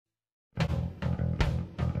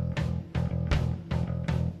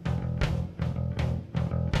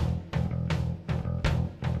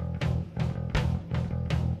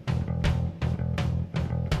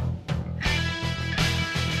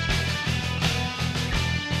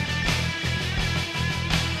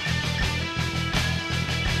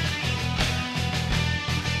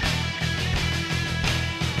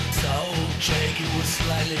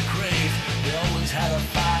nightly crave. They always had a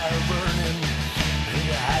fire burning, and he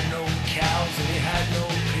had no cows and he had no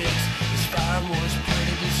pigs. His farm was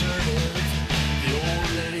pretty deserted. The old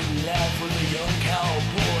lady left with a young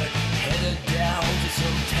cowboy, headed down to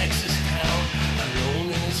some Texas town,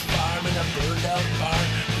 alone in his farm in a burned out barn,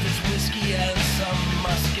 with his whiskey and some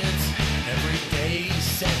muskets. Every day he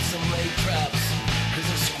set some lay traps, cause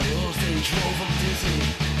the squirrels they drove him dizzy,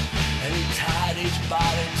 and he tied each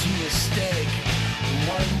body to a stake,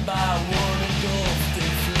 one by one engulfed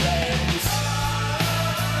in flames.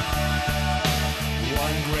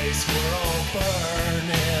 One gray squirrel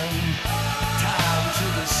burning, time to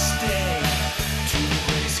the stake. Two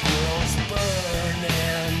gray squirrels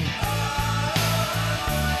burning,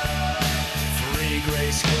 three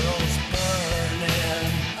gray squirrels burning,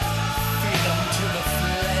 feed them to the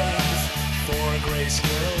flames. Four gray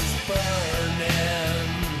squirrels burning.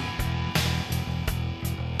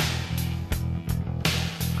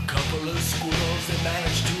 A couple of squirrels, they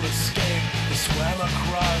managed to escape. They swam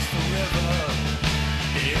across the river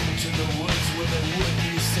into the woods where they would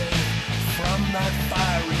be safe from that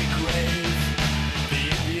fiery grave. The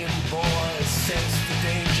Indian boy sensed the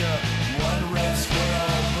danger